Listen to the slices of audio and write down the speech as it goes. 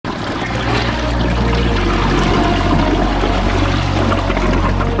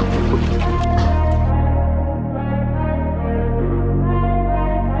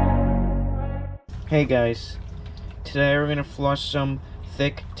Hey guys, today we're going to flush some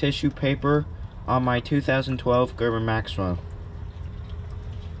thick tissue paper on my 2012 Gerber Maxwell.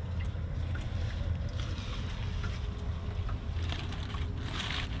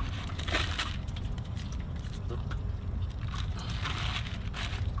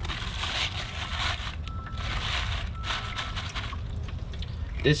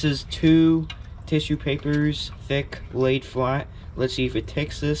 This is 2 tissue papers, thick, laid flat. Let's see if it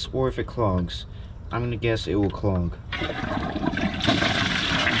takes this or if it clogs. I'm gonna guess it will clog.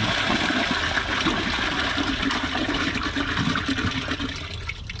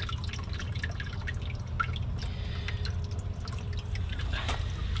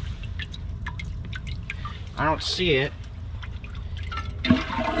 I don't see it.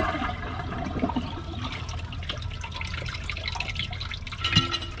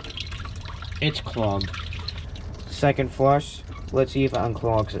 It's clogged. Second flush. Let's see if it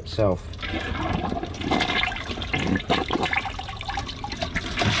unclogs itself.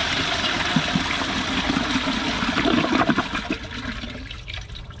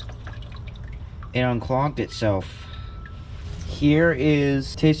 It unclogged itself. Here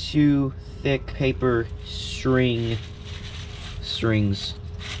is tissue thick paper strings.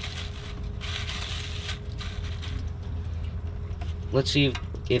 Let's see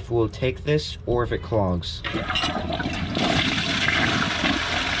if we'll take this or if it clogs.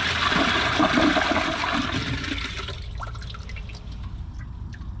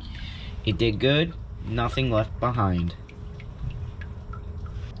 It did good, nothing left behind.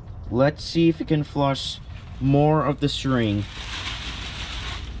 Let's see if it can flush more of the string.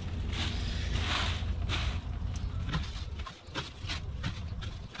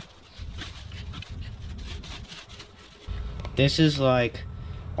 This is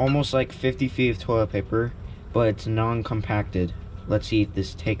almost like 50 feet of toilet paper, but it's non-compacted. Let's see if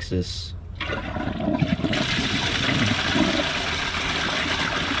this takes this.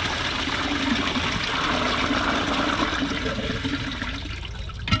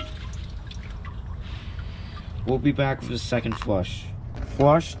 We'll be back for the second flush.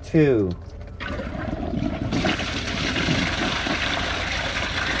 Flush 2.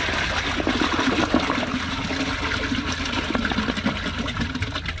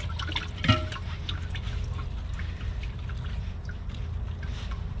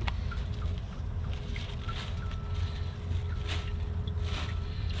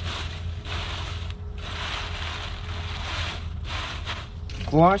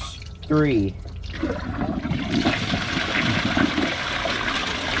 Flush 3.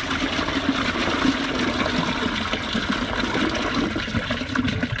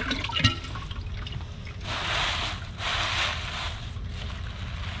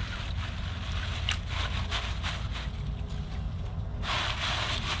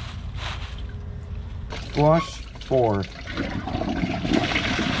 Flush 4.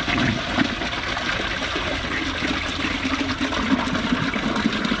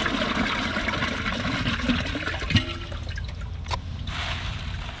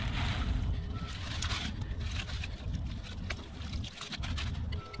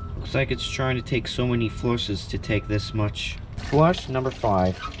 Looks like it's trying to take so many flushes to take this much. Flush number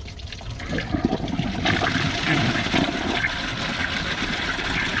 5.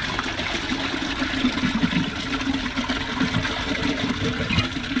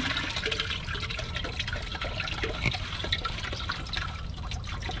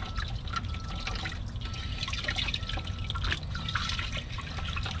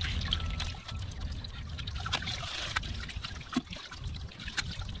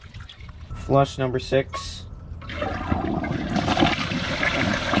 Flush number 6.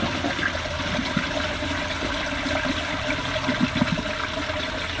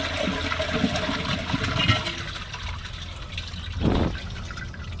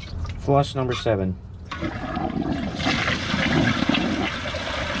 Flush number 7.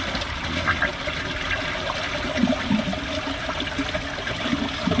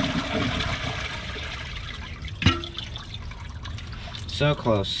 So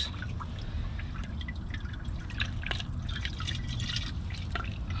close.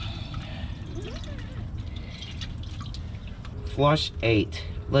 Flush 8.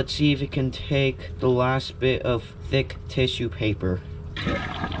 Let's see if it can take the last bit of thick tissue paper.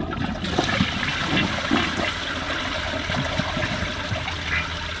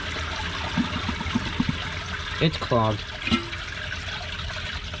 It's clogged.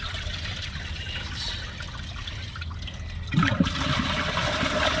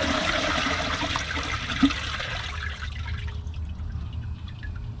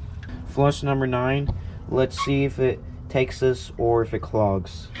 Flush number 9. Let's see if it takes this or if it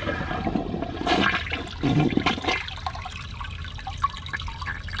clogs.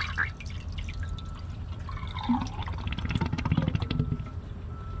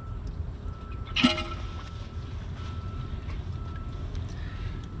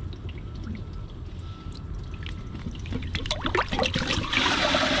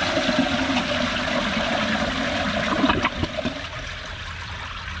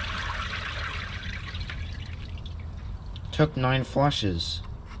 Took 9 flushes.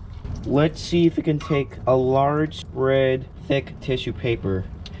 Let's see if it can take a large, red, thick tissue paper.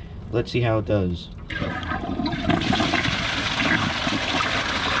 Let's see how it does.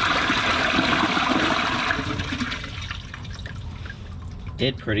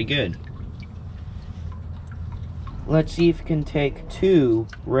 Did pretty good. Let's see if it can take 2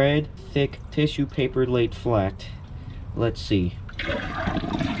 red, thick tissue paper laid flat. Let's see.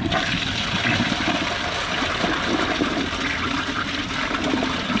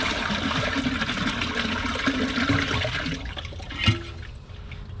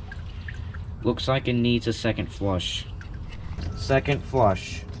 Looks like it needs a second flush. Second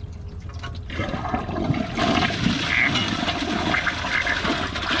flush.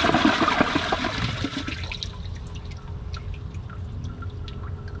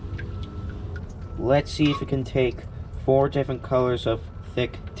 Let's see if it can take 4 different colors of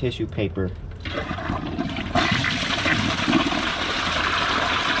thick tissue paper.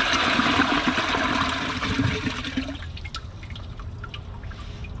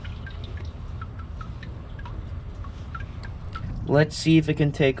 Let's see if it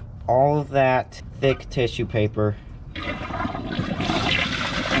can take all of that thick tissue paper.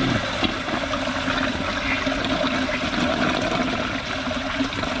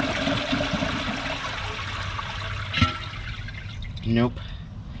 Nope.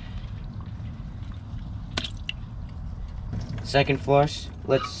 Second flush.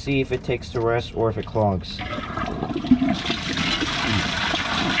 Let's see if it takes the rest or if it clogs.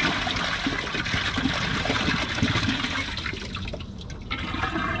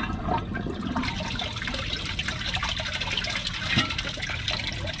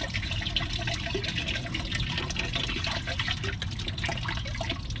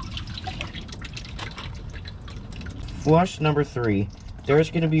 Flush number 3. There's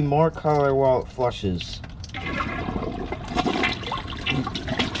going to be more color while it flushes.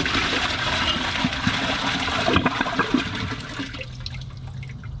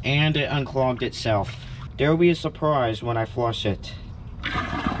 And it unclogged itself. There will be a surprise when I flush it.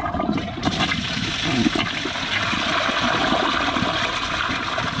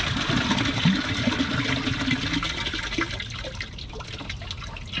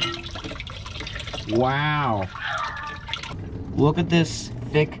 Wow. Look at this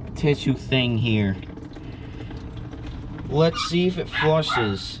thick tissue thing here. Let's see if it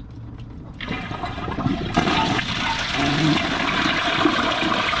flushes.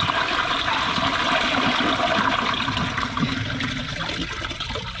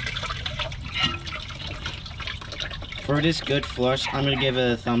 For this good flush, I'm going to give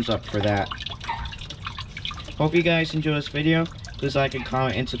it a thumbs up for that. Hope you guys enjoy this video. Please like and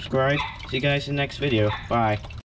comment and subscribe. See you guys in the next video. Bye.